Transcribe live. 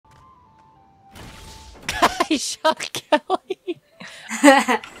Nice shot, Kelly.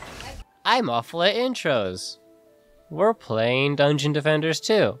 I'm awful at intros. We're playing Dungeon Defenders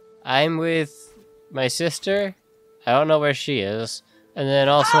 2. I'm with my sister. I don't know where she is. And then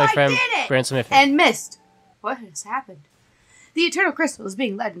also my friend Bransomiffic. And missed. What has happened? The Eternal Crystal is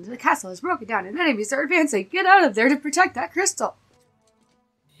being led into the castle. It's broken down and enemies are advancing. Get out of there to protect that crystal.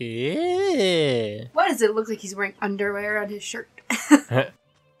 Yeah. Why does it look like he's wearing underwear on his shirt?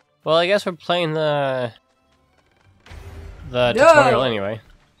 Well, I guess we're playing the tutorial anyway.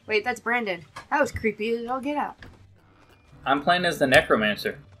 Wait, that's Brandon. That was creepy as all get out. I'm playing as the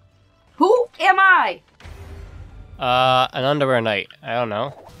Necromancer. Who am I? An underwear knight. I don't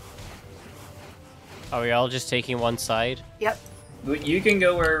know. Are we all just taking one side? Yep. You can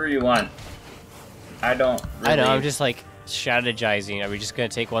go wherever you want. I don't really... I know, I'm just like strategizing. Are we just gonna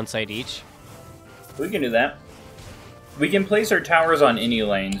take one side each? We can do that. We can place our towers on any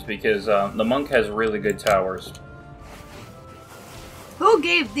lanes because the monk has really good towers. Who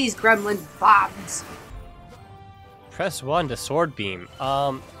gave these gremlin bombs? Press 1 to sword beam.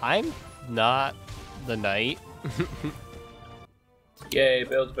 I'm not the knight. Yay,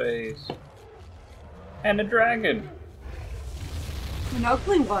 build space. And a dragon. An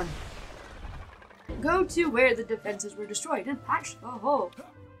ugly one. Go to where the defenses were destroyed and patch the hole.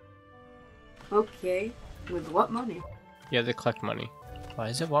 Okay. With what money? You have to collect money. Why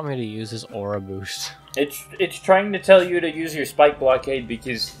does it want me to use this aura boost? It's trying to tell you to use your spike blockade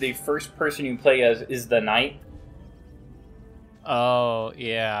because the first person you play as is the knight. Oh,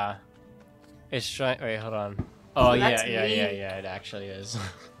 yeah. It's trying... Wait, hold on. Oh, yeah, it actually is.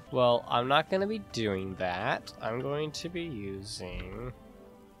 Well, I'm not going to be doing that. I'm going to be using...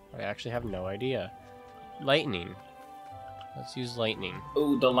 I actually have no idea. Lightning. Let's use lightning.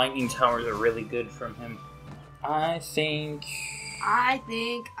 Oh, the lightning towers are really good from him. I think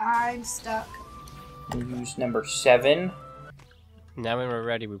I'm stuck. we'll use number 7. Now when we're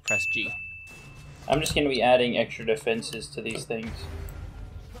ready, we press G. I'm just going to be adding extra defenses to these things.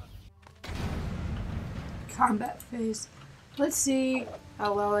 Combat phase. Let's see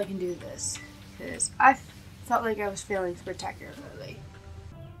how well I can do this. Because I felt like I was failing spectacularly.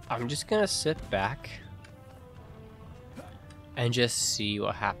 I'm just going to sit back and just see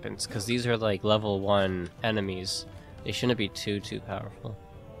what happens. Because these are like level 1 enemies. They shouldn't be too powerful.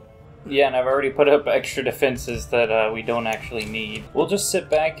 Yeah, and I've already put up extra defenses that we don't actually need. We'll just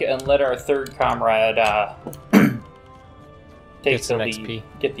sit back and let our third comrade take the lead. XP.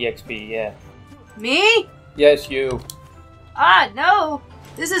 Get the XP, yeah. Me? Yes, you. Ah, no!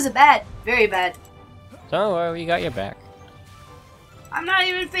 This is bad. Very bad. Don't worry, we got your back. I'm not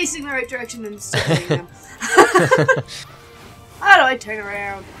even facing the right direction and still hitting them. How do I turn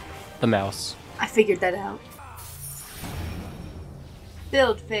around? The mouse. I figured that out.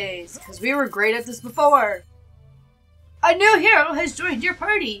 Build phase, because we were great at this before. A new hero has joined your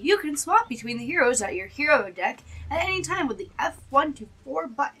party. You can swap between the heroes at your hero deck at any time with the F1 to 4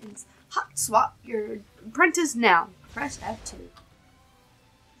 buttons. Hot swap your apprentice now. Press F2.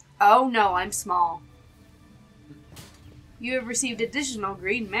 Oh no, I'm small. You have received additional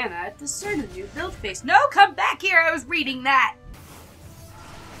green mana at the start of the new build phase. No, come back here! I was reading that!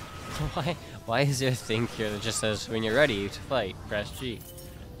 Why is there a thing here that just says, when you're ready to fight, press G?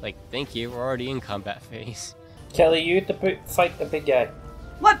 Like, thank you, we're already in combat phase. Kelly, you have to fight the big guy.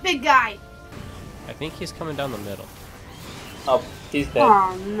 What big guy? I think he's coming down the middle. Oh, he's dead.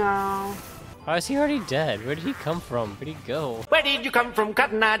 Oh no. How is he already dead? Where did he come from? Where'd he go? Where did you come from,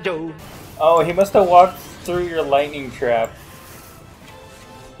 Cotton Eye Joe? Oh, he must have walked through your lightning trap.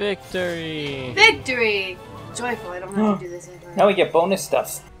 Victory! Victory! Joyful, I don't have to do this anymore. Now we get bonus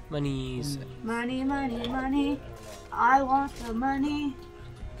stuff. Monies. Money, money, money. I want the money.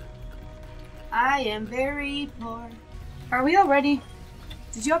 I am very poor. Are we all ready?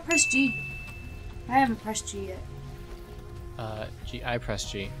 Did you all press G? I haven't pressed G yet. G. I pressed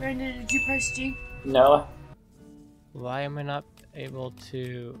G. Brandon, did you press G? No. Why am I not able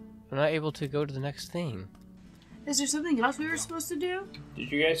to... I'm not able to go to the next thing. Is there something else we were supposed to do?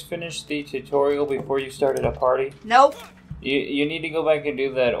 Did you guys finish the tutorial before you started a party? Nope. You need to go back and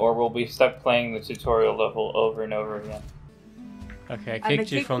do that, or we'll be stuck playing the tutorial level over and over again. Okay, I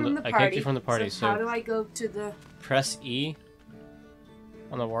kicked you from the party. So how do I go to the... Press E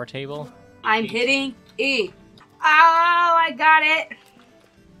on the war table. I'm hitting E. Oh, I got it.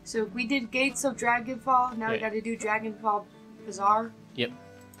 So we did Gates of Dragonfall. Now we got to do Dragonfall Bazaar. Yep.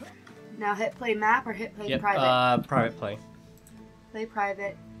 Now hit play map or hit play private? Private play. Play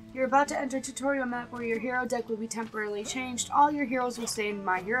private. You're about to enter a tutorial map where your hero deck will be temporarily changed. All your heroes will stay in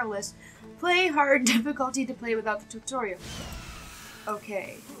my hero list. Play hard difficulty to play without the tutorial.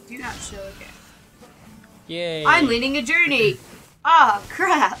 Okay. Do not show again. Yay! I'm leading a journey. Ah,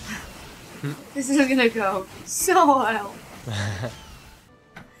 crap. This is gonna go so well.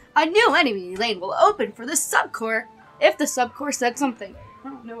 A new enemy lane will open for the subcore. If the subcore said something. I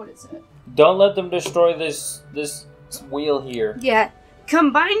don't know what it said. Don't let them destroy this wheel here. Yeah.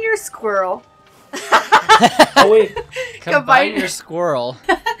 Combine your squirrel. Oh wait. Combine your squirrel.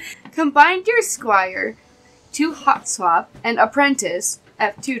 Combine your squire to hot swap and apprentice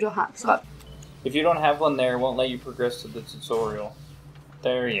F2 to hot swap. If you don't have one there, it won't let you progress to the tutorial.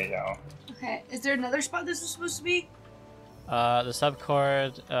 There you go. Okay, is there another spot this is supposed to be? The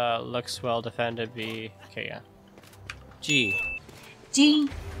subchord looks well defended. B. Okay, yeah. G. G.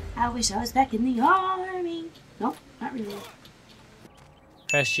 I wish I was back in the army. Nope, not really.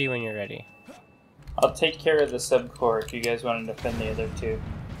 Press G when you're ready. I'll take care of the subcore if you guys want to defend the other two.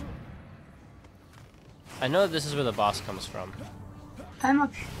 I know this is where the boss comes from. I'm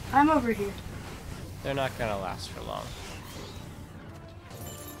over here. They're not gonna last for long.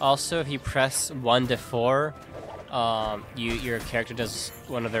 Also, if you press 1 to 4, your character does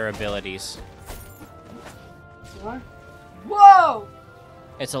one of their abilities. What? Whoa!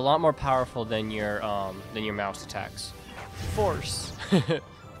 It's a lot more powerful than your mouse attacks. Force.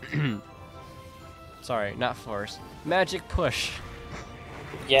 Sorry, not force. Magic push.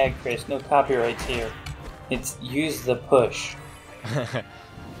 Yeah, Chris, no copyrights here. It's use the push.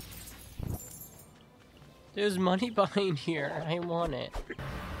 There's money behind here. I want it.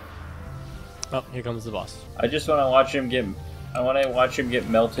 Oh, here comes the boss. I just want to watch him get. I want to watch him get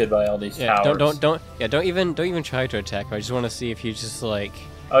melted by all these towers. Don't even try to attack him. I just want to see if he's just like.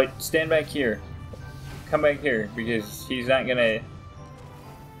 Oh, stand back here. Come back here because he's not gonna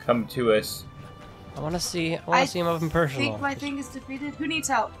come to us. I want to see him up in person. I think my thing is defeated. Who needs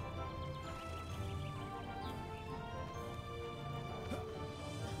help?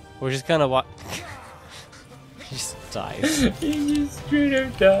 We're just gonna watch. He just dies. He just straight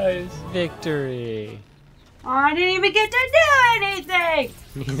up dies. Victory. Oh, I didn't even get to do anything!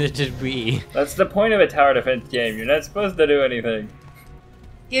 Neither did we. That's the point of a tower defense game. You're not supposed to do anything.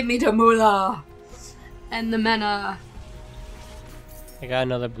 Give me the moolah! And the mana. I got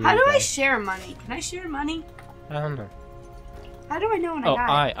another blue. How do I guy. share money? Can I share money? I don't know. How do I know when Oh, I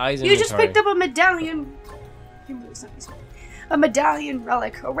die? eyes You just inventory. picked up a medallion. A medallion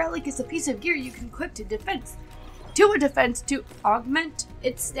relic. A relic is a piece of gear you can equip to defense. To a defense to augment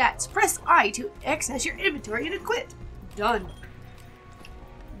its stats. Press I to access your inventory and equip. Done.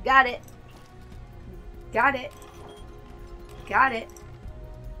 Got it. Got it. Got it.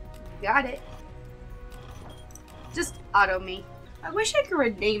 Got it. Just auto me. I wish I could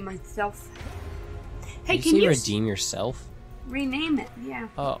rename myself. Hey, Did can you you say redeem yourself? rename it? Yeah.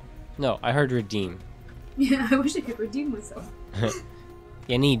 Oh, no, I heard redeem. Yeah, I wish I could redeem myself.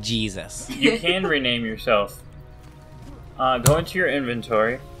 You need Jesus. You can rename yourself. Go into your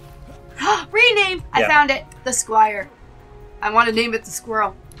inventory. Rename! I Yeah. found it. The Squire. I want to name it the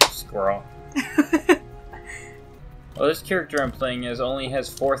Squirrel. Squirrel. Well, this character I'm playing as only has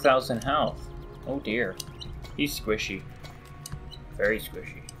 4,000 health. Oh dear. He's squishy. Very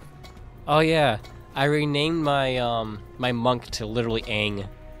squishy. Oh yeah, I renamed my my monk to literally Aang.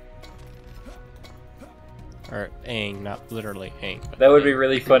 Or Aang, not literally Aang. But That would Aang. be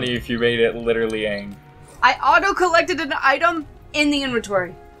really funny if you made it literally Aang. I auto-collected an item in the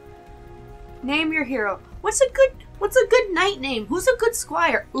inventory. Name your hero. What's a good knight name? Who's a good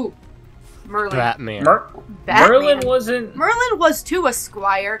squire? Ooh. Merlin. Batman. Batman. Merlin wasn't... Merlin was too a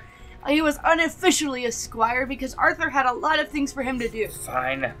squire. He was unofficially a squire because Arthur had a lot of things for him to do.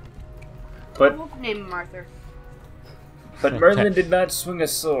 Fine. But We'll name him Arthur. Merlin did not swing a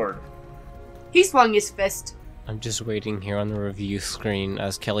sword. He swung his fist. I'm just waiting here on the review screen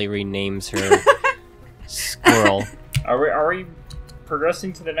as Kelly renames her squirrel. Are we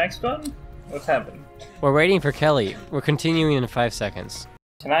progressing to the next one? What's happening? We're waiting for Kelly. We're continuing in 5 seconds.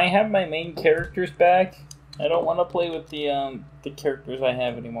 Can I have my main characters back? I don't want to play with the characters I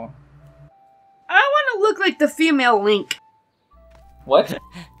have anymore. I want to look like the female Link. What?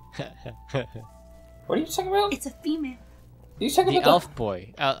 What are you talking about? It's a female. Are you talking The about elf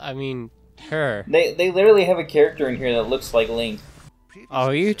boy. I mean, her. They literally have a character in here that looks like Link. Oh,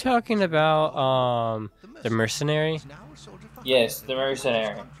 are you talking about the mercenary? Yes, the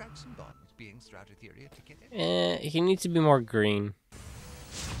mercenary. He needs to be more green.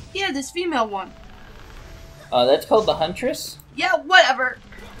 Yeah, this female one. That's called the Huntress? Yeah, whatever.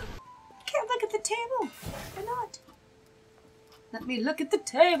 Can't look at the table. Why not? Let me look at the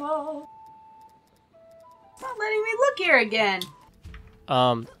table. It's not letting me look here again.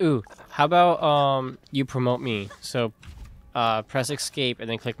 Ooh, how about, you promote me? So, press escape and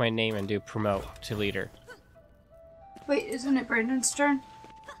then click my name and do promote to leader. Wait, isn't it Brandon's turn?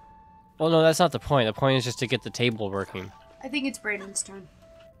 Well, no, that's not the point. The point is just to get the table working. I think it's Brandon's turn.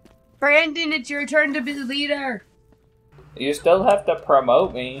 Brandon, it's your turn to be the leader. You still have to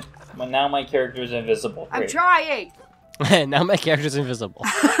promote me. Well, now my character's invisible. I'm Great. trying. Now my character's invisible.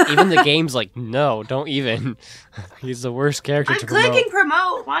 Even the game's like, no, don't even. He's the worst character I'm to promote. clicking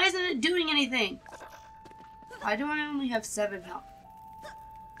promote. Why isn't it doing anything? Why do I only have 7 health?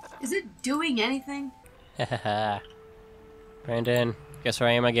 Is it doing anything? Brandon, guess where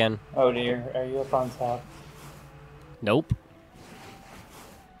I am again. Oh dear, are you up on top? Nope.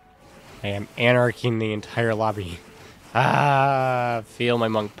 I am anarchying the entire lobby. Ah, feel my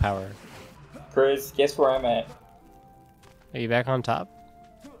monk power. Chris, guess where I'm at? Are you back on top?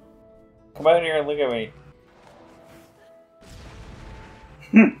 Come out here and look at me.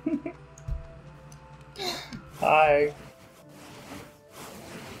 Hi.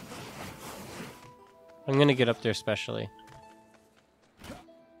 I'm gonna get up there specially.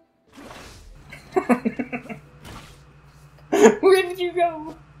 Where did you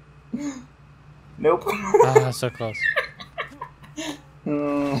go? Nope. Ah, so close.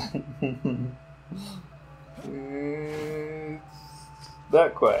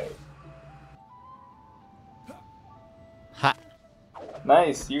 Not quite. Ha!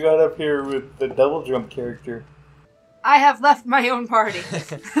 Nice, you got up here with the double jump character. I have left my own party.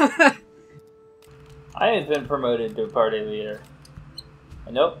 I have been promoted to party leader.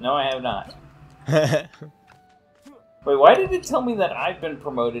 Nope, no I have not. Wait, why did it tell me that I've been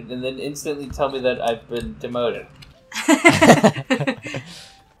promoted and then instantly tell me that I've been demoted?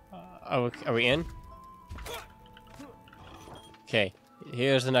 Are we in? Okay,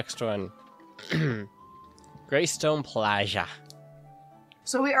 here's the next one. Greystone Plaza.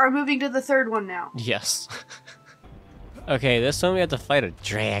 So we are moving to the third one now. Yes. Okay, this one we have to fight a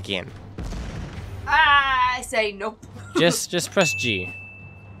dragon. I say nope. Just press G.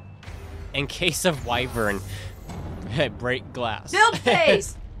 In case of wyvern, break glass. Build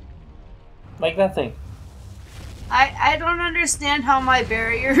phase! Like that thing. I don't understand how my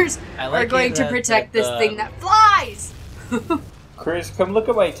barriers I like are going it to that- protect that this thing that flies! Chris, come look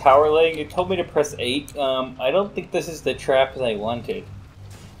at my tower laying. It told me to press 8. I don't think this is the trap that I wanted.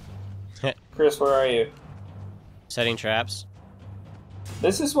 Chris, where are you? Setting traps.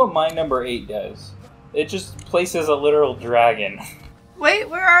 This is what my number 8 does. It just places a literal dragon. Wait,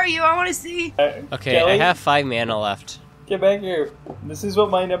 where are you? I want to see. Okay, Kelly, I have 5 mana left. Get back here. This is what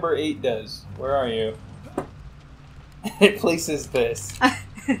my number 8 does. Where are you? It places this.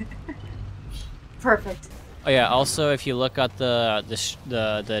 Perfect. Oh yeah. Also, if you look at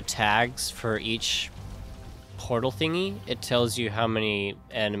the tags for each portal thingy, it tells you how many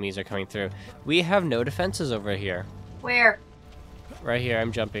enemies are coming through. We have no defenses over here. Where? Right here.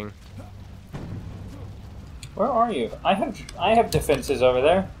 I'm jumping. Where are you? I have defenses over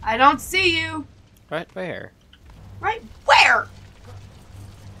there. I don't see you. Right where? Right where?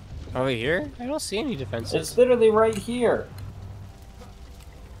 Over here? I don't see any defenses. It's literally right here.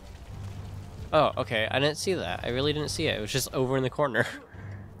 Oh, okay. I didn't see that. I really didn't see it. It was just over in the corner.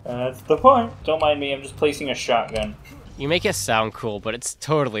 That's the point. Don't mind me. I'm just placing a shotgun. You make it sound cool, but it's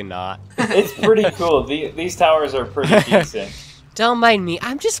totally not. It's pretty cool. These towers are pretty decent. Don't mind me.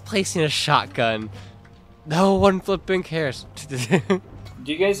 I'm just placing a shotgun. No one flipping cares.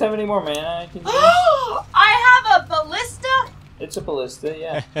 Do you guys have any more mana I can use? I have a ballista? It's a ballista,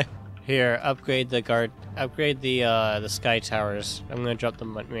 yeah. Here, upgrade the sky towers. I'm gonna drop the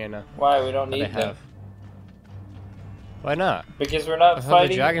mana. Why? We don't that I need them. have. Why not? Because we're not I thought the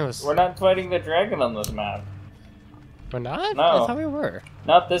fighting. dragon was- We're not fighting the dragon on this map. We're not? No. I thought we were.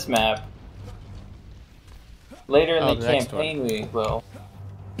 Not this map. Later in Oh, the the next campaign, we will.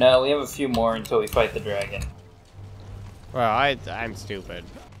 No, we have a few more until we fight the dragon. Well, I'm stupid.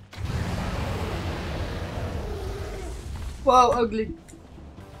 Whoa, ugly.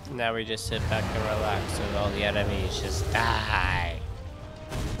 Now we just sit back and relax, and all the enemies just die.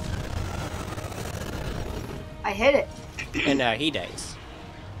 I hit it. And now he dies.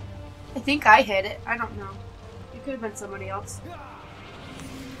 I think I hit it. I don't know. It could have been somebody else.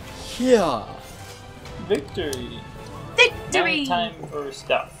 Yeah. Victory! Victory! Now time for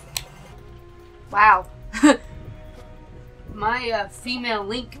stuff. Wow. My female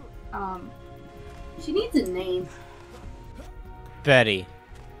Link, she needs a name. Betty.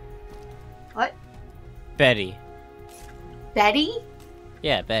 What? Betty. Betty?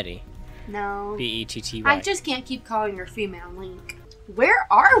 Yeah, Betty. No. Betty. I just can't keep calling her female Link. Where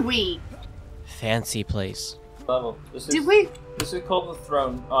are we? Fancy place. Level. Did we? This is called the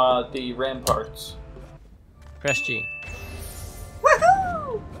throne. The ramparts. Press G.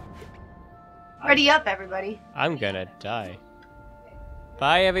 Woohoo! I Ready up, everybody. I'm gonna die.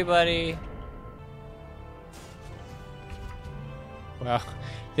 Bye, everybody. Well,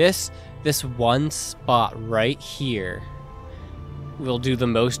 this one spot right here will do the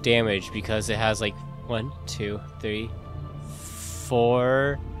most damage because it has like 1, 2, 3,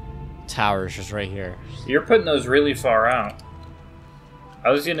 4 towers just right here. You're putting those really far out. I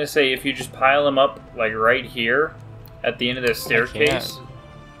was gonna say if you just pile them up like right here at the end of the staircase,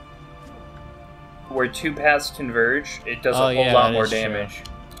 where 2 paths converge, it does a whole lot more damage.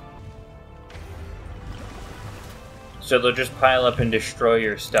 True. So they'll just pile up and destroy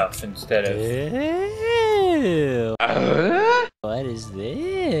your stuff instead of... Ew. What is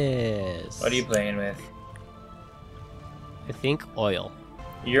this? What are you playing with? I think oil.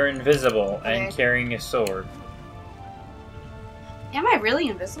 You're invisible and carrying a sword. Am I really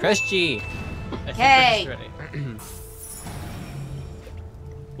invisible? Press G. Okay.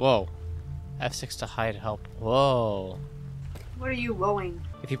 Whoa. F6 to hide help. Whoa. What are you wowing?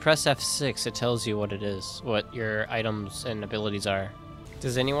 If you press F6, it tells you what it is, what your items and abilities are.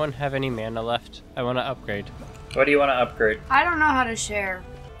 Does anyone have any mana left? I want to upgrade. What do you want to upgrade? I don't know how to share.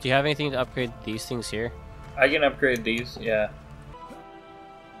 Do you have anything to upgrade these things here? I can upgrade these, yeah.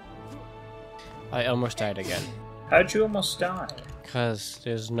 I almost died again. How'd you almost die? Because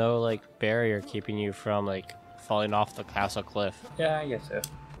there's no, like, barrier keeping you from, like, falling off the castle cliff. Yeah, I guess so.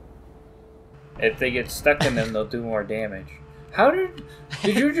 If they get stuck in them, they'll do more damage. How did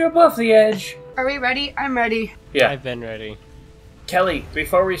you jump off the edge? Are we ready? I'm ready. Yeah. I've been ready. Kelly,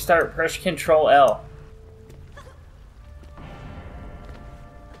 before we start, press Control L.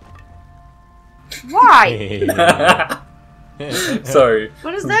 Why? Sorry.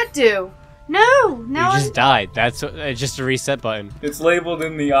 What does that do? No, now You just died. That's just a reset button. It's labeled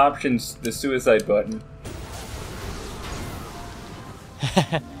in the options, the suicide button.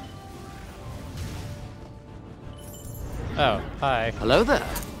 Oh, hi. Hello there.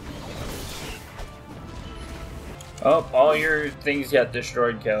 Oh, all your things got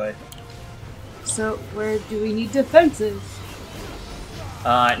destroyed, Kelly. So, where do we need defenses?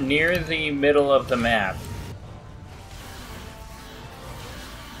 Near the middle of the map.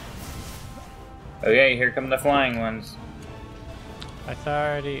 Okay, here come the flying ones. I thought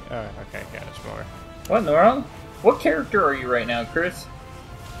already... Oh, okay, yeah, there's more. What in the world? What character are you right now, Chris?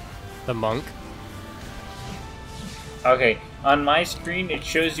 The monk. Okay, on my screen it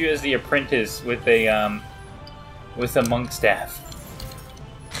shows you as the apprentice with a monk staff.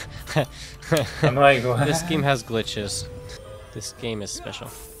 I'm like, what? This game has glitches. This game is special.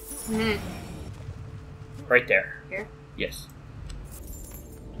 Right there. Here? Yes.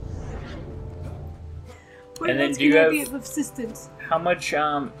 What And then else do you can I have- be of assistance? How much,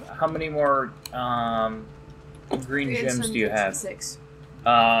 how many more, green gems do you have? 306.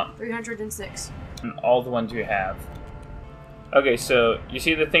 306. All the ones you have. Okay, so, you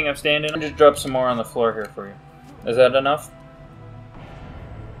see the thing I'm standing on? Just drop some more on the floor here for you. Is that enough?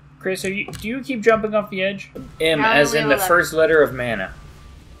 Chris, do you keep jumping off the edge? M, as in the first letter of mana.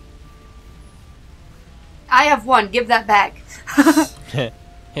 I have one. Give that back.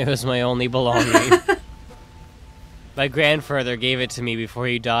 It was my only belonging. My grandfather gave it to me before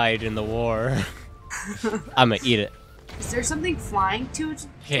he died in the war. I'm gonna eat it. Is there something flying to it?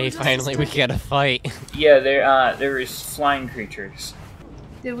 Okay, finally we gotta fight. Yeah, there is flying creatures.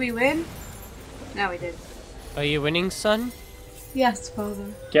 Did we win? No, we did. Are you winning, son? Yes, Father.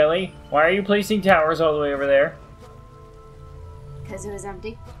 Kelly, why are you placing towers all the way over there? Because it was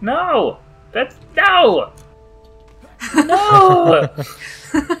empty. No! No! No!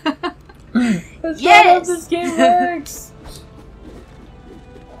 That's not how this game works!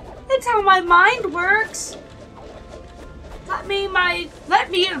 That's how my mind works. Let me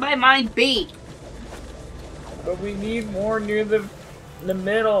and my mind be. But we need more near the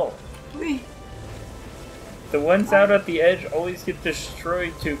middle. We- The ones out at the edge always get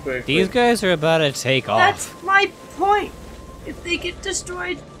destroyed too quickly. These guys are about to take off. That's my point. If they get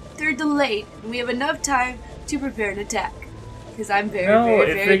destroyed, they're delayed, and we have enough time to prepare an attack. Because I'm very, No, very,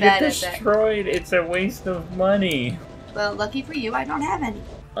 if very they get bad at that. destroyed, it's a waste of money. Well, lucky for you, I don't have any.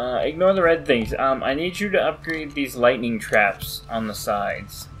 Ignore the red things. I need you to upgrade these lightning traps on the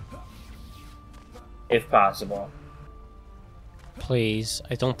sides. If possible. Please.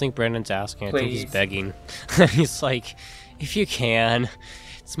 I don't think Brandon's asking. I think he's Please. begging. He's like, if you can.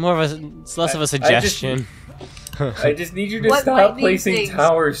 It's less of a suggestion. I just need you to What stop lightning placing things?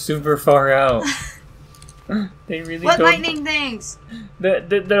 towers super far out. They really What don't... lightning things?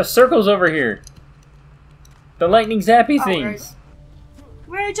 The circles over here. The lightning zappy Oh, things.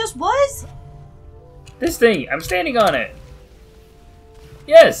 Where it just was? This thing. I'm standing on it.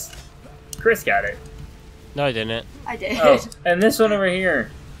 Yes. Chris got it. No, I didn't. I did. Oh, and this one over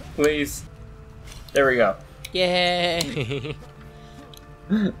here, please. There we go. Yay!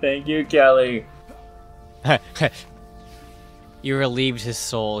 Thank you, Kelly. You relieved his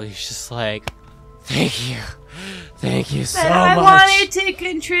soul. He's just like, thank you. Thank you so But I much. wanted to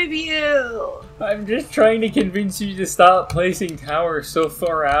contribute. I'm just trying to convince you to stop placing towers so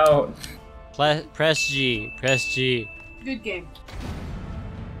far out. Press G. Press G. Good game.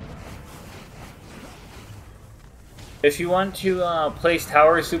 If you want to place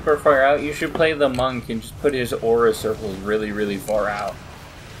towers super far out, you should play the monk and just put his aura circles really, really far out.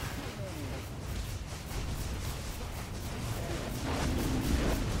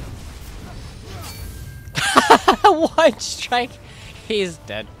 One strike. He's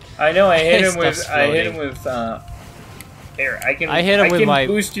dead. I know. I hit His him with. stuff's I hit him floating. with. Here, I can. I hit him with my.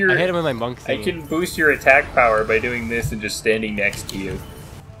 Boost your, I hit him with my monk I thing. can boost your attack power by doing this and just standing next to you.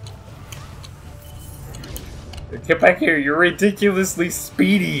 Get back here! You're ridiculously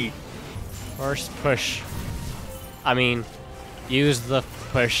speedy. First push. I mean, use the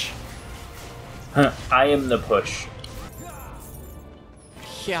push. Huh, I am the push.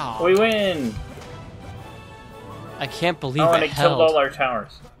 Yeah. We win! I can't believe Oh, and it it killed held. all our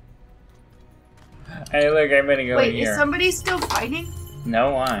towers. Hey, look, I'm gonna go Wait, in here. is somebody still fighting?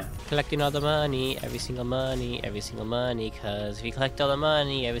 No, why? Collecting all the money, every single money, cause if you collect all the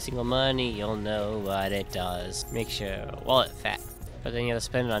money, every single money, you'll know what it does. Makes your wallet fat. But then you have to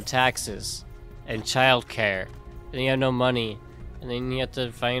spend it on taxes and childcare. Then you have no money. And then you have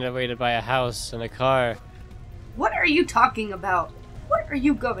to find a way to buy a house and a car. What are you talking about? What are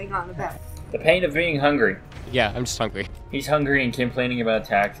you going on about? The pain of being hungry. Yeah, I'm just hungry. He's hungry and complaining about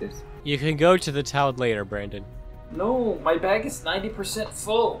taxes. You can go to the town later, Brandon. No, my bag is 90%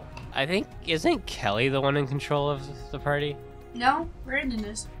 full. I think, isn't Kelly the one in control of the party? No, Brandon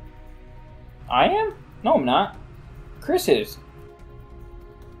is. I am? No, I'm not. Chris is.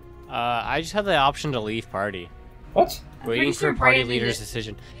 I just have the option to leave party. What? Waiting pretty for sure party Brandon leader's is.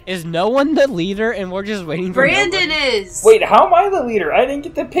 decision. Is no one the leader and we're just waiting for Brandon nobody? is. Wait, how am I the leader? I didn't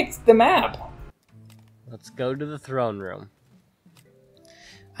get to pick the map. Let's go to the throne room.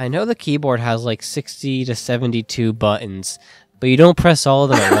 I know the keyboard has like 60 to 72 buttons, but you don't press all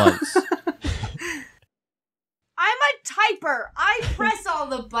of them at once. I'm a typer. I press all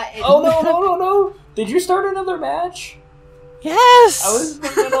the buttons. Oh, no. Did you start another match? Yes! I was in the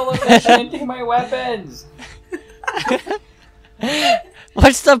middle of enchanting my weapons.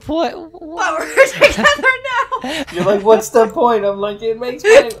 What's the point? But we're together now. You're like, what's the point? I'm like, it makes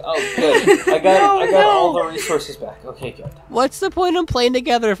sense. Oh, good. I got all the resources back. Okay, good. What's the point of playing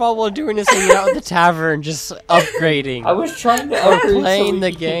together if all we're doing is hanging out at the tavern, just upgrading? I was trying to upgrade playing so we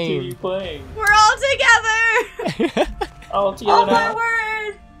the could game. continue playing. We're all together. All together Oh my now.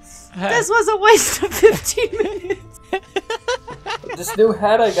 word. This was a waste of 15 minutes. This new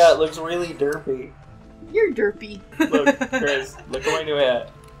hat I got looks really derpy. You're derpy. Look, Chris, look at my new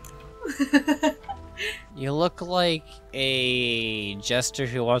hat. You look like a jester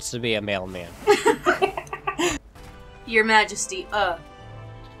who wants to be a mailman. Your Majesty,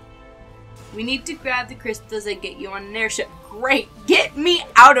 we need to grab the crystals and get you on an airship. Great! Get me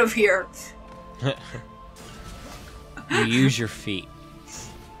out of here! You use your feet.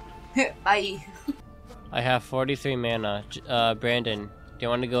 Bye. I have 43 mana. Brandon, do you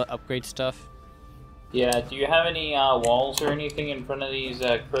want to go upgrade stuff? Yeah, do you have any walls or anything in front of these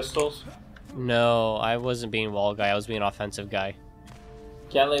crystals? No, I wasn't being wall guy. I was being offensive guy.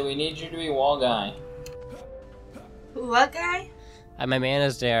 Kelly, we need you to be wall guy. What guy? My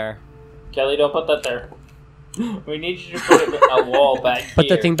mana's there. Kelly, don't put that there. We need you to put a wall back here. Put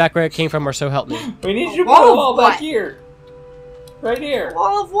the thing back where it came from, or so help me. We need you to Wall put a of wall what? back here. Right here.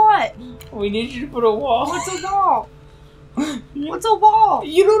 Wall of what? We need you to put a wall. What's a wall? What's a wall?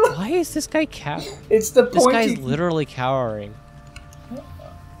 You don't know. Why is this guy It's the This point. guy's literally cowering.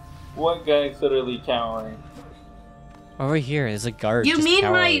 One guy's literally cowering. Over here is a guard. You just mean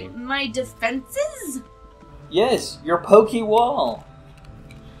cowering. my defenses? Yes, your pokey wall.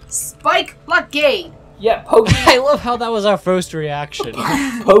 Spike blockade. Yeah, pokey. I love how that was our first reaction.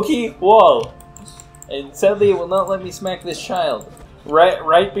 Pokey wall. And sadly, it will not let me smack this child.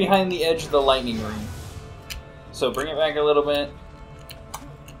 Right behind the edge of the lightning ring. So bring it back a little bit.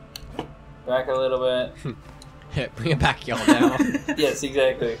 Back a little bit. Bring it back, y'all, now. Yes,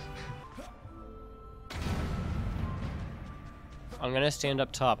 exactly. I'm gonna stand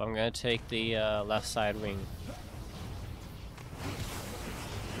up top. I'm gonna take the left side wing.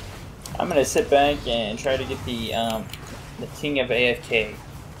 I'm gonna sit back and try to get the king of AFK.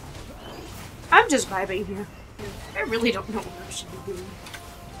 I'm just vibing here. I really don't know what I should be doing.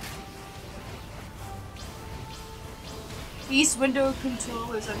 East window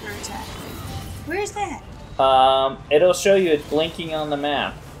control is under attack. Where is that? It'll show you it's blinking on the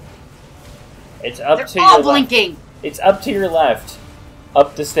map. It's up They're to all your blinking. It's up to your left.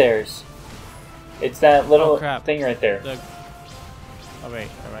 Up the stairs. It's that little thing right there. Oh wait,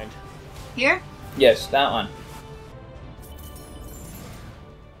 never mind. Here? Yes, that one.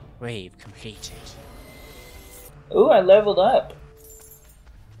 Wave completed. Ooh, I leveled up.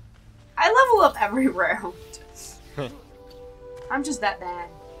 I level up every round. I'm just that bad.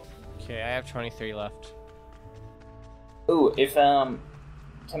 Okay, I have 23 left. Ooh, if can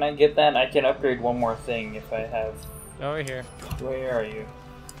I get that? I can upgrade one more thing if I have. Over here. Where are you?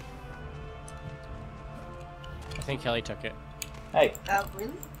 I think Kelly took it. Hey. Oh,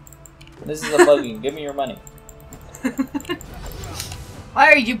 really? This is a bugging. Give me your money.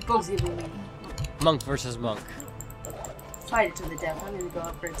 Why are you both giving me? Monk versus monk. Fight it to the death. I'm gonna go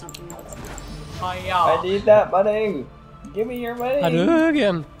upgrade something else. I need that money. Give me your money.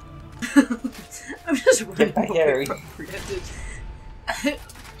 Hadouken! I'm just running Get back away here. from it.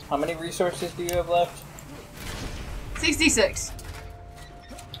 How many resources do you have left? 66.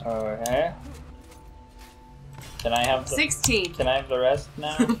 Okay. Can I have the, 16. Can I have the rest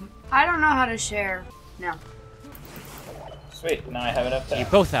now? I don't know how to share. No. Sweet. Now I have enough You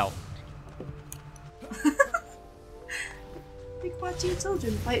to. both out. Like watching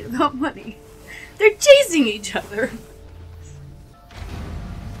children fight about money. They're chasing each other.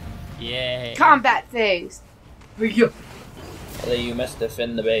 Yay. Combat phase. You must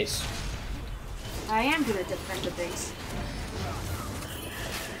defend the base. I am gonna defend the base.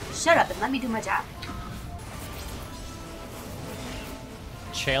 Shut up and let me do my job.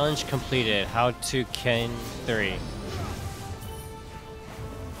 Challenge completed. How to Ken 3.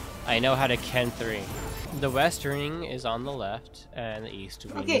 I know how to Ken 3. The west ring is on the left, and the east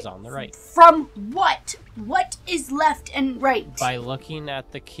wing is on the right. From what? What is left and right? By looking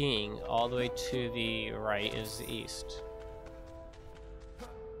at the king, all the way to the right is the east.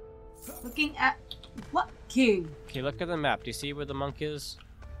 Looking at what king? Okay, look at the map. Do you see where the monk is?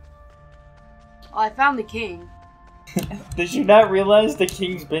 Oh, I found the king. Did you not realize the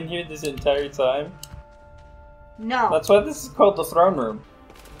king's been here this entire time? No. That's why this is called the throne room.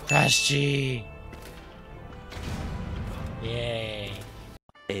 Crash G! Yay.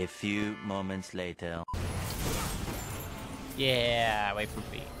 A few moments later. Yeah, wait for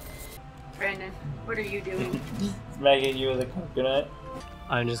me. Brandon, what are you doing? Smacking you with a coconut.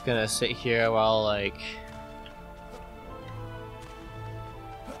 I'm just gonna sit here while,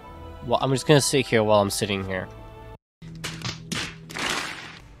 Well, I'm just gonna sit here while I'm sitting here.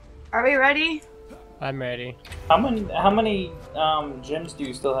 Are we ready? I'm ready. How many gems do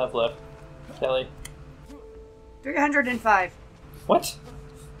you still have left, Kelly? 305. What?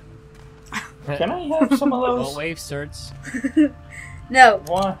 Can I have some of those? Well, wave starts. No.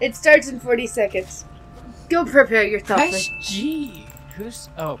 What? It starts in 40 seconds. Go prepare your thoughts. Press G! Who's...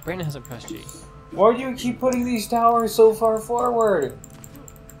 Oh, Brandon hasn't pressed G. Why do you keep putting these towers so far forward?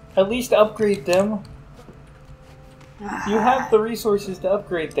 At least upgrade them. You have the resources to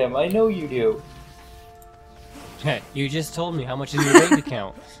upgrade them. I know you do. Hey, you just told me how much is your bank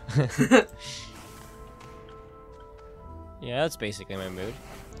account. Yeah, that's basically my mood.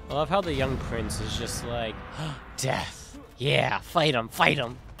 I love how the young prince is just like, death. Yeah, fight him, fight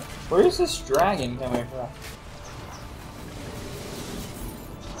him. Where is this dragon coming from?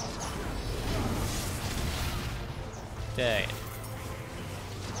 Dang.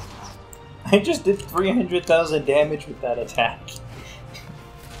 I just did 300,000 damage with that attack.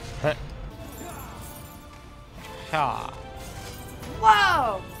 Ha.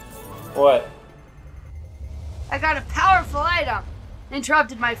 Whoa! What? I got a powerful item.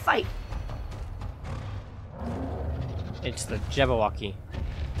 Interrupted my fight. It's the Jabberwocky.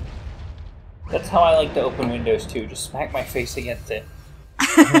 That's how I like to open windows too. Just smack my face against it.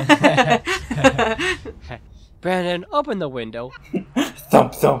 Brandon, open the window.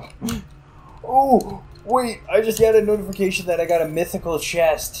 Thump thump. Oh, wait, I just got a notification that I got a mythical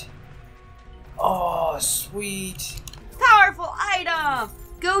chest. Oh, sweet. Powerful item!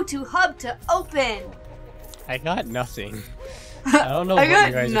 Go to hub to open. I got nothing. I don't know I what got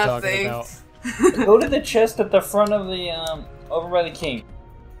you guys nothing. are talking about. Go to the chest at the front of the, over by the king.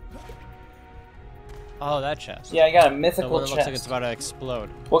 Oh, that chest. Yeah, I got a The mythical one that chest. looks like it's about to explode.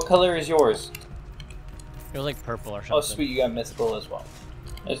 What color is yours? It was like purple or something. Oh, sweet, you got mythical as well.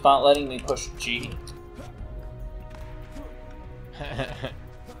 It's not letting me push G.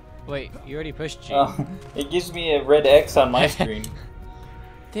 Wait, you already pushed G. Oh, it gives me a red X on my screen.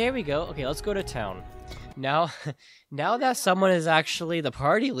 There we go. Okay, let's go to town. Now that someone is actually the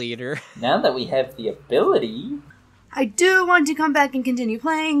party leader. Now that we have the ability... I do want to come back and continue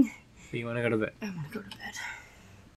playing. But you want to go to bed. I want to go to bed.